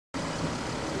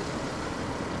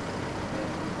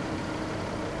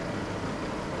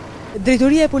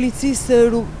Drejtoria e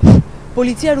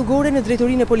Policia Rrugore në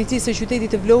drejtorinë e policisë së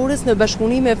qytetit të Vlorës në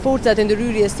bashkëpunim me forcat e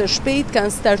ndërhyrjes së shpejtë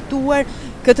kanë startuar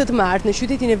këtë të martë në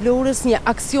qytetin e Vlorës një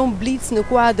aksion Blic në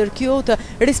kuadër të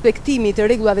respektimit të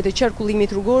rregullave të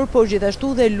qarkullimit rrugor, por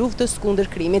gjithashtu dhe luftës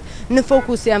kundër krimit. Në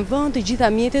fokus janë vënë të gjitha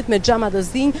mjetet me xhama të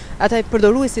zinj, ata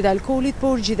përdoruesit e alkoolit,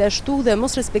 por gjithashtu dhe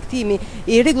mos respektimi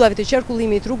i rregullave të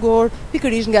qarkullimit rrugor,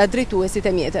 pikërisht nga drejtuesit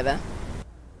e mjeteve.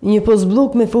 Një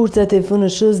postblok me forcat e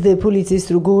FNSH dhe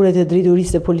Policisë Rrugore të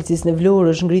drejtorisë së policisë në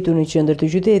Vlorë është ngritur në qendër të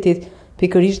qytetit,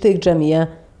 pikërisht tek xhamia.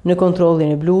 Në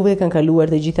kontrollin e bluve kanë kaluar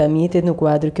të gjitha mjetet në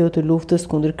kuadër të luftës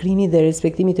kundër krimit dhe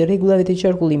respektimit të rregullave të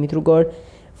qarkullimit rrugor.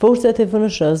 Forcat e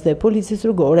FNSH dhe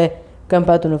Policisë Rrugore kanë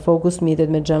patur në fokus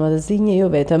mjetet me xhama të zinj, jo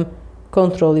vetëm.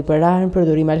 Kontrolli për armë,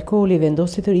 përdorim alkooli,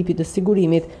 vendosje të ripit të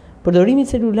sigurimit, përdorimi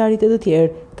i celularit e të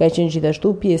tjerë ka qenë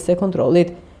gjithashtu pjesë e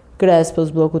kontrollit. Krahas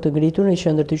postbllokut të ngritur në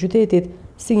qendër të qytetit,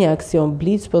 si një aksion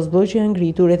Blic, postbllokut janë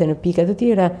ngritur edhe në pika të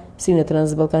tjera, si në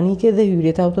Transballkanike dhe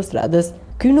hyrjet e autostradës.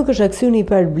 Ky nuk është aksioni i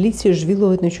parë Blic që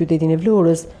zhvillohet në qytetin e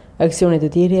Vlorës. Aksionet të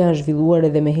tjera janë zhvilluar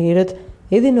edhe më herët,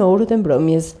 edhe në orët e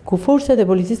mbrëmjes, ku forcat e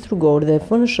policisë rrugore dhe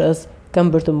FNSH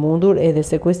kanë bërë të mundur edhe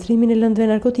sekuestrimin e lëndëve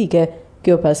narkotike,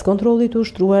 kjo pas kontrollit të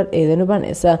ushtruar edhe në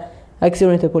banesa.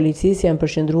 Aksionet e policisë janë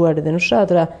përqendruar edhe në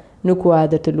fshatra, në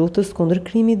kuadër të luftës kundër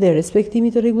krimit dhe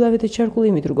respektimit të rregullave të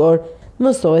qarkullimit rrugor.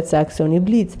 Mësohet se aksioni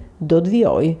Blic do të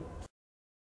vijojë.